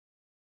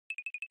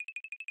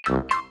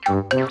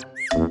Tippi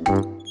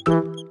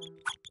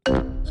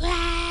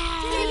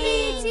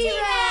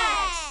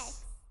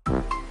T-Rex!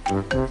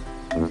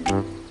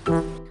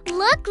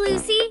 Look,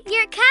 Lucy,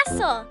 your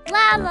castle.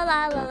 La la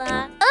la la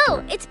la.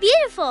 Oh, it's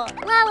beautiful.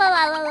 La la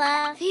la la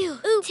la. Phew.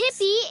 Oops.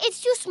 Tippy,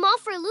 it's too small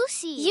for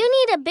Lucy. You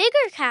need a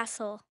bigger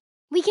castle.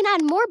 We can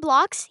add more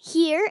blocks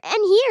here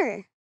and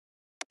here.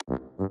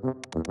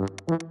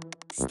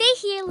 Stay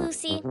here,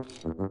 Lucy.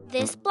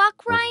 This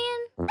block,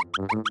 Ryan?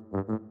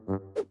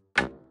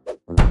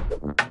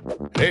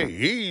 Hey,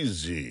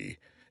 easy.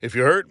 If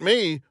you hurt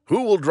me,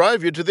 who will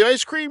drive you to the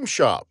ice cream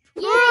shop?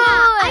 Yeah,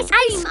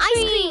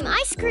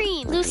 Ice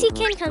cream. Lucy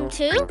can come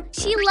too.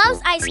 She loves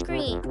ice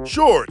cream.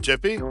 Sure,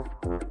 Tippi.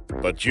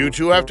 But you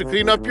two have to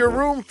clean up your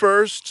room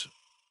first.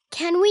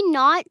 Can we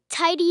not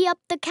tidy up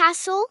the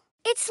castle?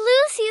 It's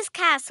Lucy's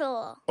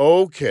castle.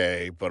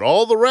 Okay, but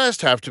all the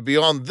rest have to be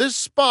on this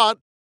spot.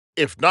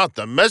 If not,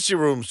 the messy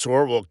room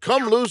store will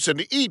come loose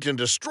and eat and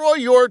destroy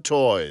your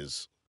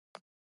toys.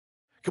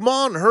 Come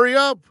on, hurry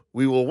up.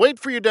 We will wait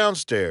for you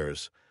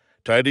downstairs.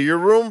 Tidy your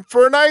room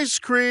for an ice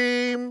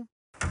cream.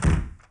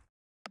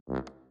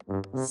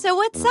 So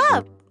what's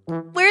up?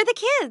 Where are the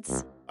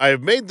kids? I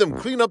have made them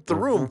clean up the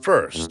room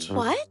first.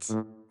 What?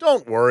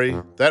 Don't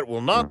worry, that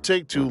will not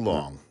take too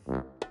long.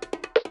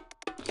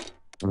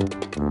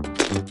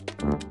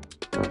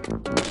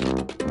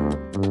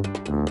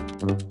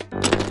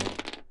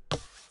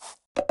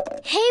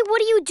 Hey,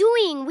 what are you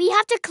doing? We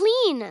have to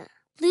clean.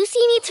 Lucy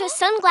needs her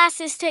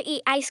sunglasses to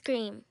eat ice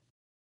cream.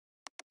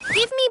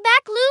 Give me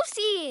back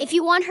Lucy! If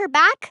you want her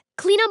back,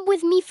 clean up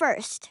with me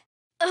first.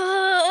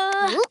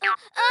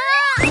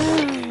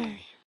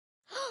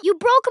 You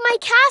broke my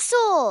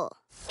castle!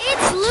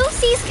 It's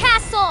Lucy's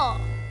castle!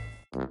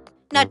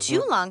 Not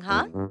too long,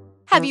 huh?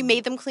 Have you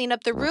made them clean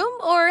up the room,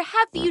 or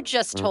have you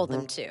just told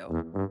them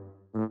to?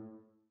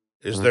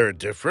 Is there a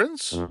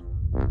difference?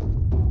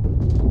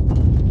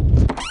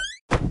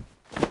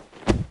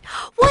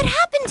 What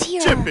happened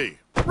here? Tippi!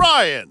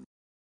 Ryan!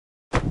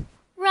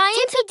 Ryan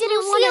Tippi took didn't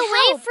Lucy want to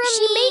away help. from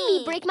She me. made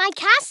me break my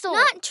castle.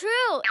 Not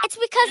true. It's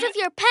because of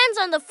your pens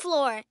on the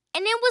floor.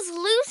 And it was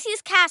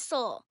Lucy's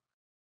castle.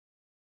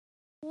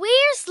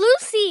 Where's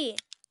Lucy?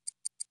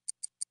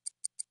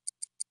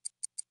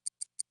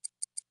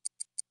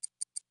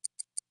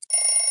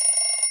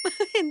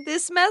 In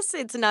this mess,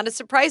 it's not a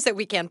surprise that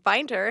we can't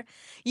find her.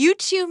 You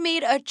two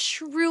made a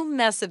true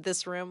mess of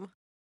this room.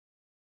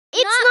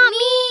 It's not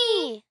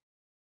me!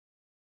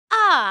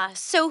 Ah,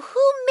 so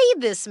who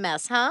made this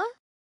mess, huh?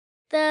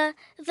 The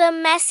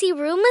messy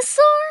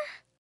roomosaur?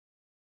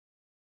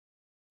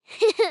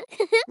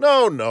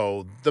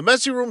 No. The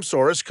messy room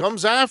saurus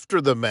comes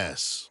after the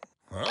mess.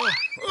 Huh?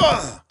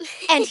 Ugh.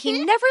 And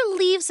he never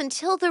leaves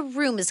until the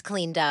room is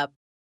cleaned up.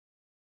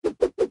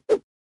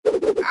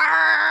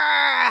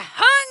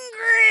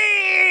 Hungry!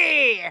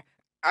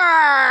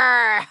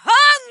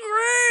 Hungry!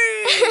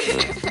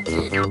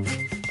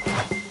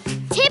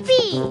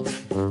 Tippy!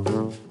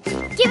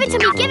 Give it to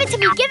me, give it to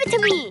me, give it to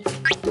me!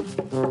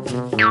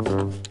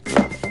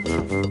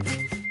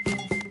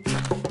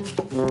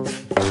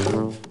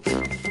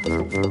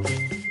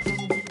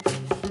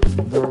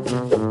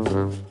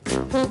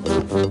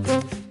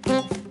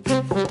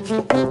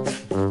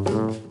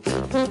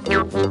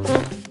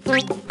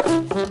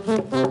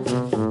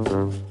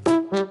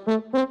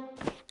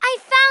 I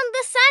found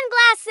the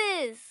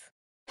sunglasses!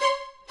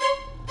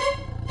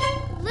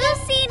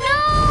 Lucy, no!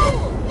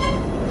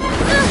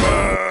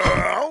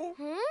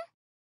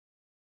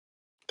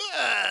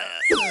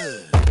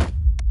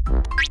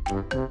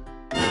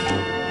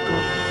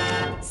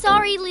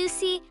 Sorry,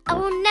 Lucy. I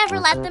will never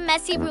let the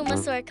messy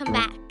roomosaur come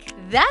back.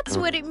 That's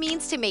what it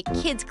means to make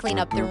kids clean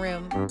up the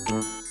room.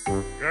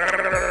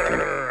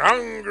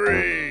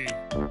 Hungry!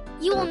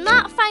 You will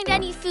not find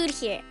any food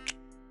here.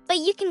 But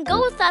you can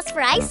go with us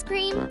for ice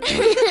cream.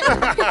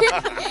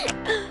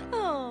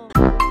 Oh.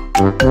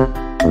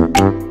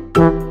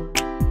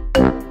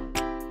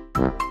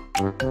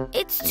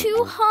 It's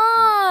too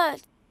hot.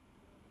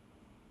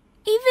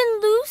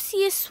 Even Lucy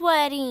is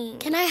sweating.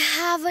 Can I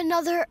have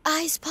another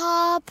ice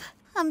pop?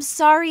 I'm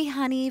sorry,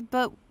 honey,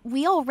 but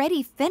we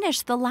already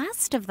finished the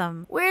last of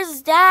them.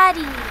 Where's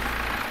Daddy?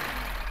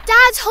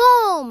 Dad's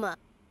home!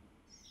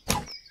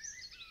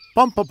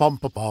 Bum bum bum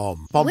bum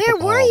bum. Bum, Where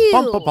bum, were bum, you?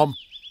 Bum, bum, bum.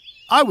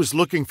 I was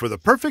looking for the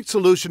perfect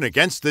solution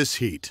against this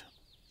heat.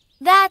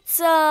 That's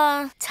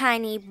a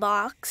tiny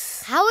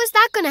box. How is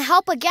that going to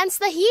help against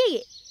the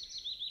heat?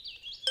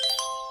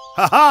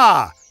 Ha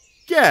ha!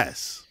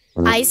 Guess.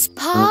 Ice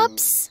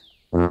pops?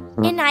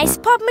 An ice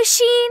pop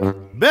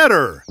machine?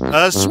 Better,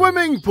 a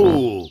swimming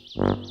pool.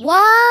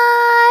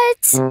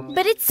 What?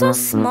 But it's so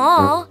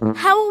small.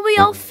 How will we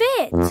all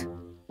fit?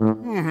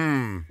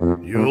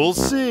 You'll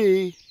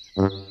see.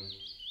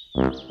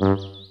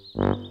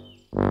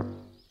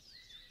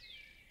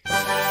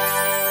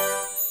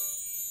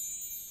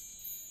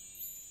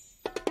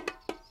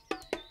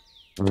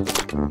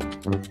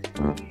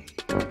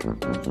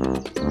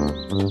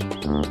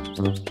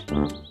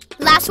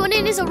 Last one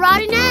in is a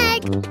rotten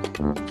egg.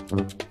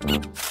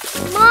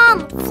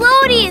 Mom,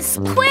 floaties,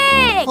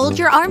 quick! Hold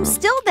your arm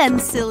still then,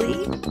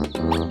 silly.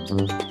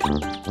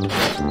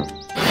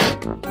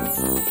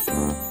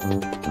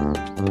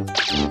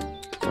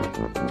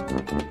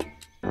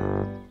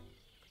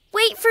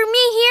 Wait for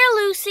me here,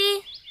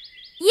 Lucy.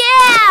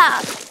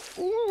 Yeah!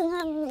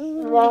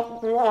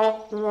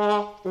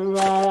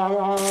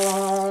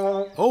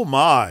 Oh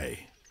my.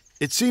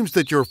 It seems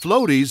that your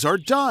floaties are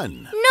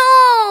done.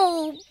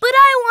 No, but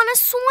I want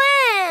to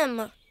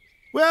swim.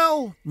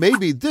 Well,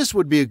 maybe this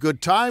would be a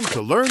good time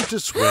to learn to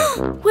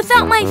swim.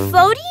 Without my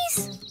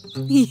floaties?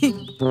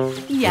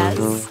 Yes.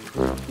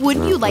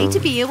 Wouldn't you like to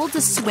be able to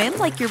swim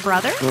like your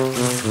brother?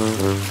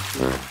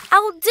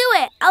 I'll do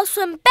it. I'll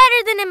swim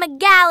better than a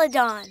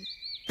megalodon.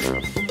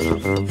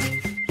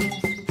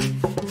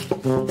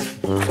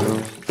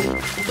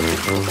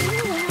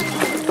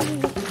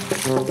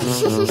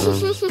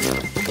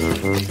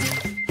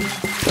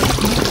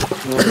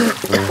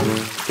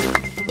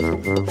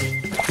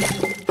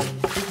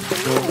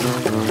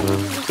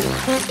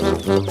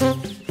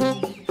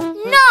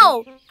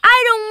 No,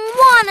 I don't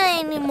want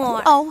it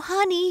anymore. Oh,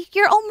 honey,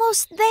 you're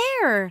almost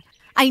there.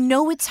 I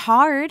know it's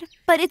hard,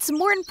 but it's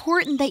more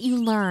important that you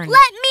learn.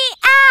 Let me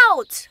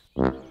out!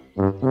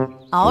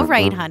 All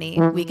right, honey.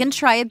 We can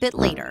try a bit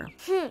later.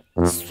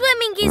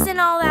 Swimming isn't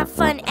all that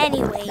fun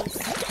anyways.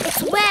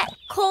 It's wet,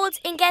 cold,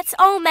 and gets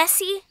all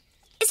messy.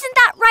 Isn't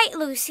that right,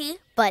 Lucy?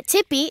 But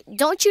Tippi,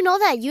 don't you know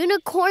that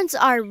unicorns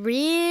are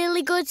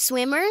really good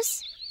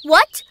swimmers?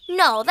 What?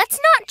 No, that's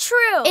not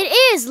true. It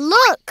is,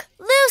 look!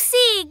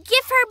 Lucy,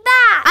 give her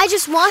back. I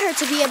just want her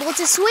to be able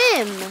to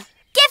swim.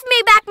 Give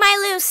me back my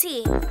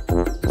Lucy.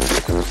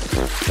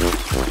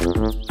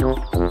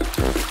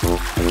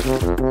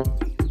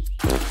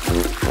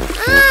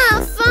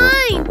 Ah,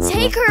 fine.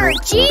 Take her.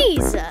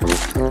 Jeez.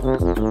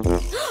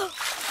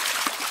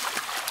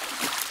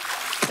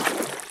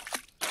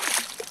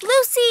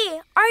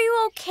 Lucy, are you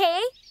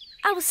okay?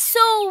 I was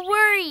so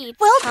worried.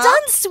 Well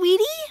done,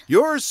 sweetie.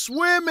 You're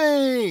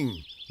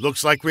swimming.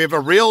 Looks like we have a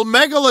real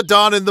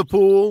megalodon in the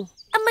pool.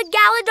 A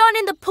megalodon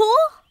in the pool?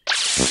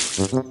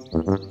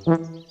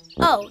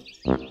 Oh,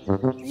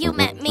 you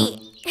meant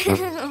me.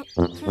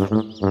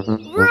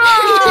 Roar!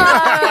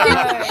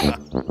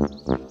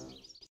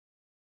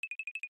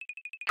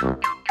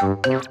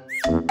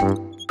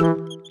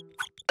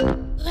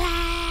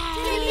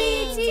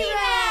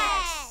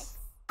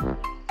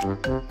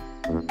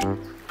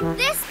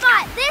 This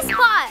spot!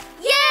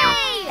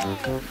 Yay!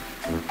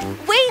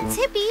 Wait,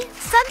 Tippi.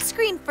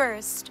 Sunscreen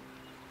first.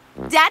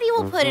 Daddy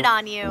will put it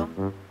on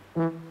you.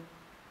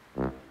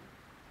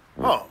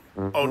 Oh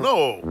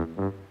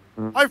no.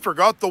 I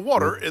forgot the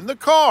water in the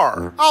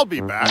car. I'll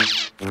be back.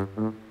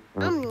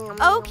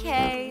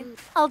 Okay.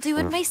 I'll do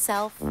it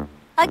myself.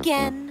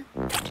 Again.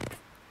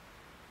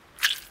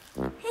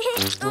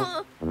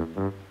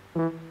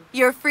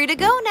 You're free to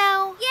go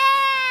now.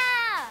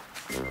 Yeah!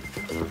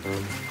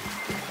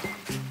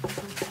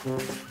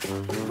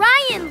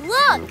 Ryan,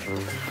 look!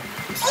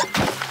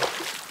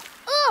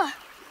 Ugh,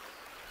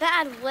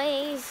 bad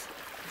waves.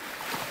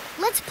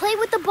 Let's play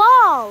with the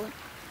ball.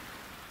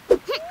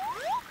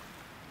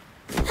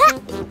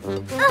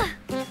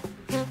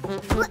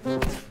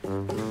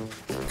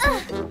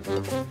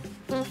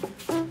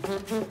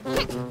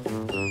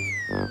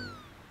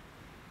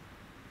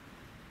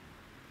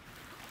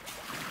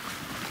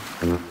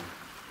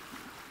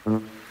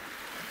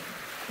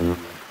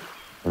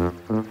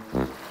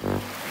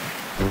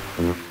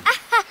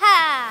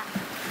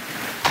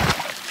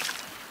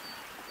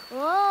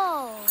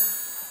 Whoa!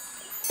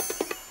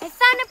 I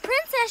found a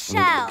princess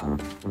shell.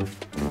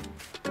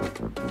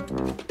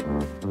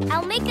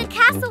 I'll make a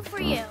castle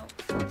for you.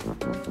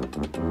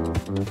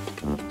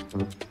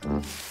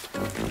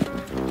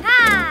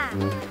 Ha!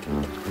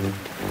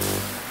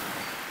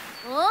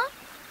 Huh?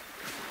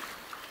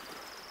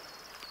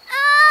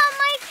 Ah,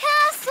 my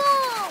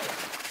castle!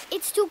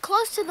 It's too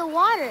close to the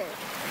water.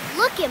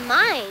 Look at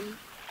mine.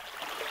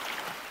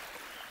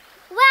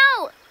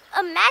 Wow,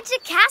 a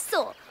magic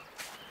castle.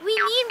 We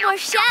need more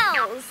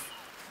shells.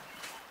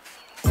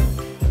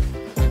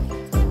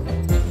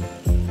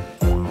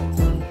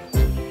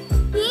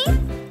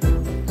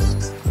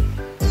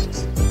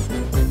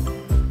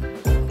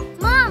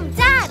 Mom,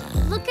 Dad,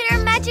 look at our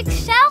magic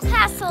shell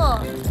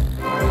castle.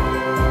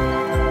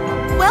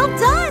 Well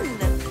done.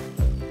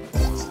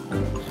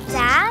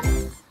 Dad?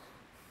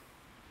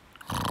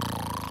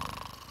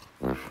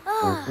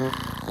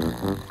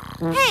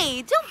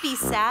 Hey, don't be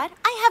sad.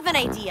 I have an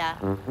idea.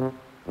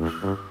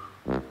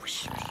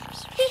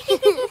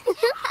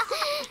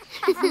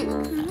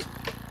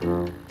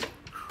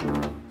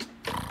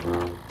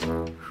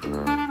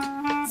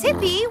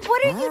 Tippi, what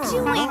are you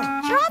doing?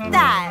 Drop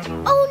that.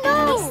 Oh no!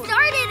 He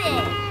started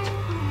it.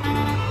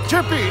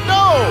 Tippi,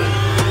 no!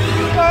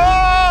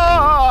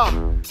 Ah!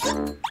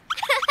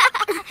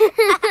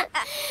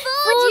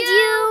 Fooled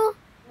you.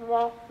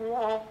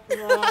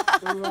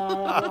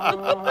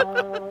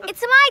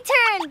 It's my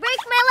turn.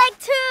 Break my leg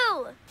too.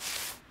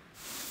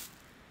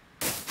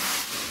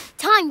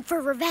 Time time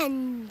for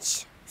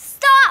revenge.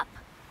 Stop!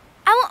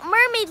 I want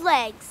mermaid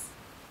legs.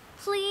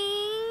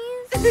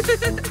 Please?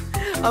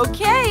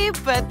 Okay,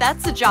 but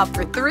that's a job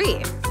for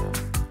 3.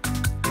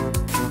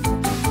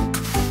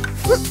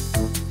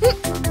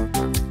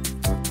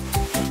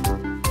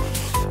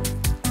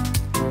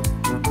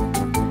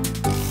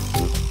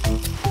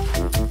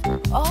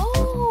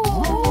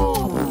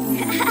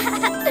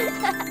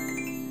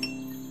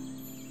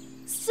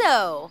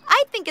 So,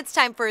 I think it's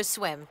time for a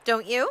swim,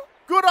 don't you?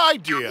 Good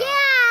idea.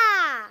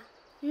 Yeah!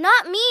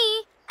 Not me.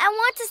 I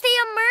want to stay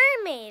a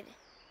mermaid.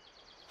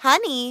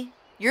 Honey,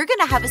 you're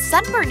gonna have a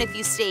sunburn if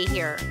you stay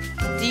here.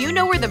 Do you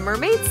know where the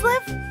mermaids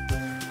live?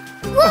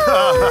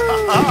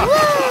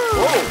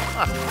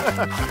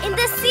 In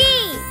the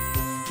sea.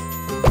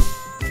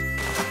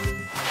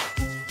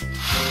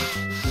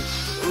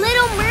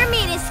 Little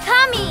mermaid is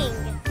coming.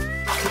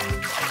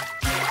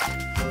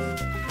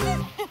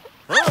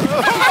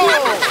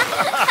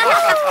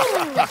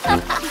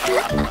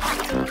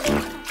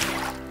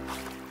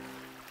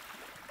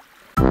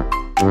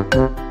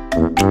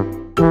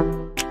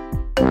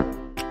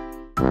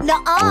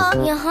 Nuh-uh.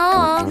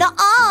 Nuh-uh.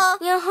 Nuh-uh.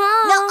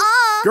 Nuh-uh.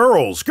 Nuh-uh.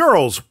 Girls,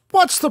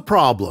 what's the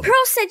problem?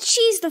 Pearl said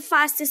she's the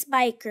fastest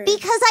biker.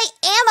 Because I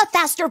am a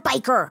faster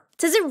biker.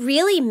 Does it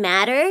really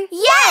matter?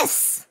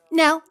 Yes!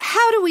 Now,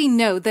 how do we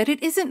know that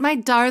it isn't my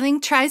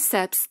darling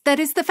triceps that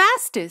is the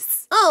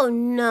fastest? Oh,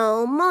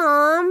 no,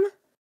 Mom.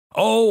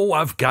 Oh,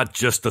 I've got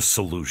just a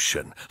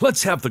solution.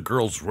 Let's have the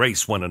girls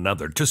race one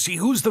another to see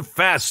who's the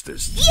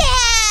fastest. Yeah!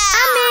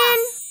 I'm in.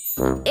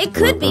 It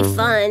could be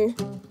fun.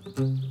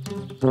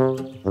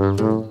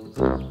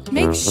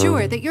 Make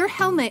sure that your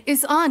helmet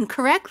is on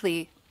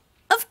correctly.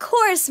 Of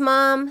course,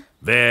 Mom.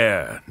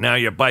 There, now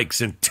your bike's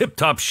in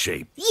tip-top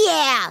shape.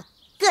 Yeah!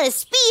 Gonna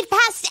speed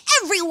past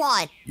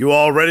everyone. You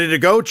all ready to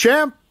go,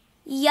 champ?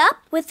 Yup.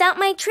 Without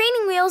my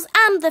training wheels,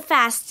 I'm the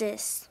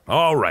fastest.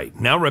 All right,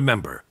 now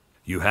remember,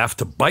 you have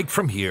to bike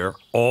from here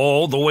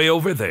all the way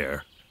over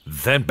there,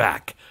 then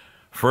back.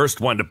 First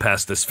one to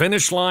pass this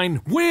finish line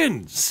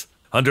wins.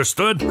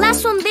 Understood?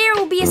 Last one there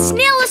will be a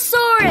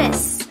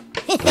snailosaurus.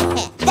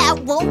 That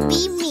won't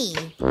be me.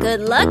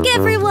 Good luck,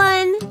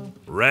 everyone.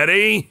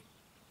 Ready,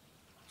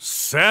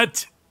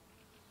 set,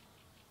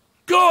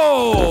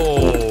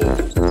 go!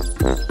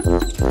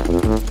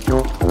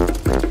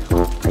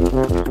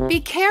 Be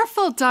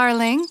careful,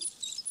 darling.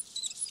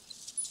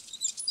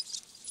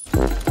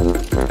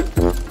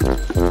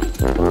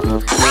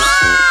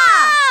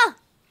 Ah!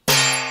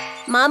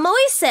 Mom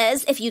always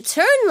says if you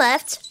turn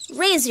left,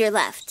 raise your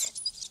left.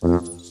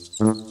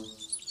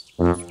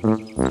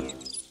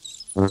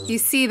 You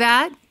see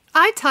that?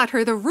 I taught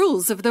her the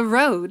rules of the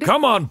road.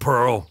 Come on,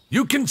 Pearl.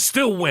 You can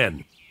still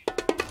win.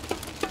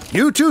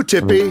 You too,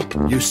 Tippi.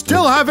 You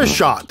still have a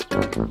shot.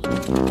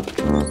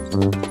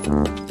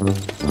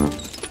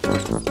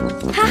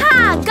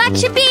 Haha,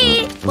 gotcha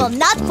beat. Well,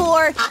 not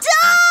for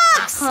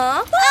ducks!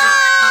 Huh?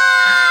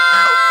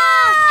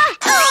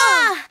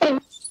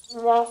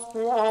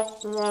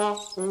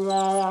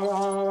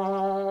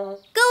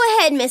 Go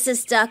ahead,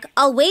 Mrs. Duck.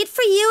 I'll wait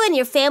for you and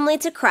your family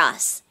to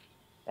cross.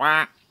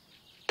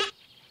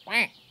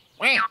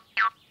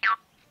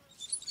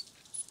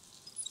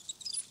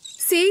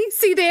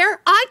 See there?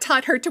 I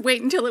taught her to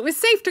wait until it was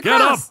safe to Get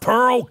cross. up,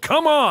 Pearl.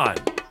 Come on.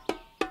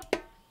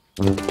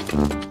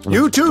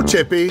 You too,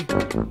 Tippi.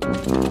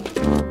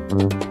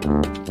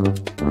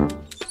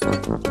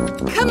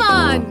 Come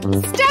on,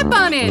 step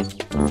on it.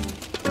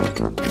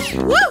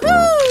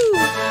 Woohoo!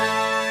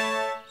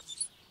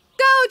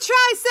 Go,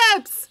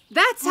 triceps!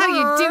 That's how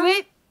you do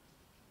it.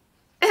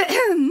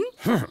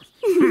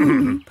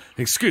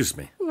 Excuse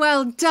me.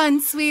 Well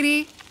done,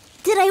 sweetie.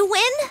 Did I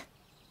win?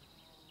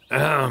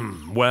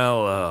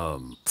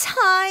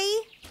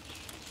 Ty?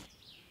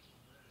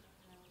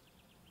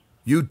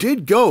 You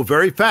did go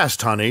very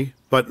fast, honey,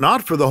 but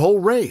not for the whole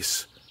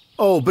race.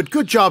 Oh, but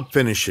good job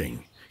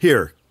finishing.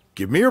 Here,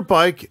 give me your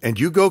bike and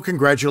you go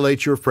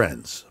congratulate your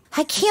friends.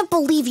 I can't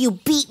believe you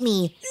beat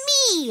me.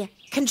 Me!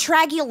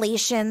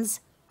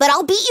 Congratulations. But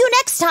I'll beat you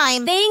next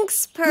time.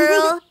 Thanks,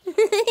 Pearl.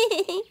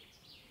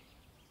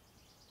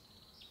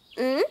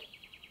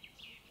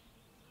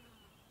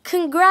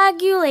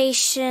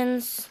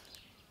 Congratulations.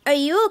 Are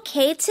you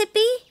okay,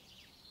 Tippi?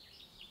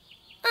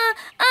 I'm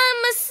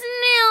a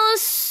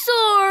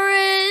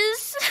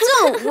snailosaurus.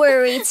 Don't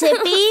worry,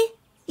 Tippi.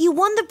 You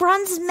won the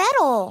bronze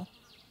medal.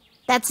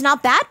 That's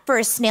not bad for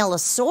a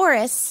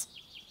snailosaurus.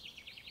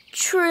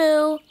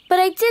 True, but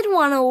I did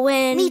want to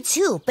win. Me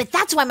too, but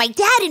that's why my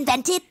dad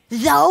invented the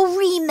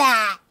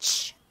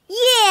rematch.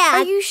 Yeah.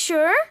 Are you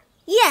sure?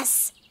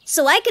 Yes.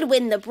 So I could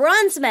win the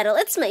bronze medal.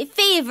 It's my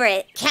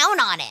favorite. Count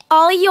on it.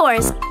 All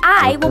yours.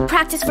 I will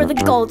practice for the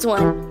gold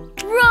one.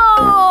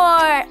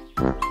 Roar!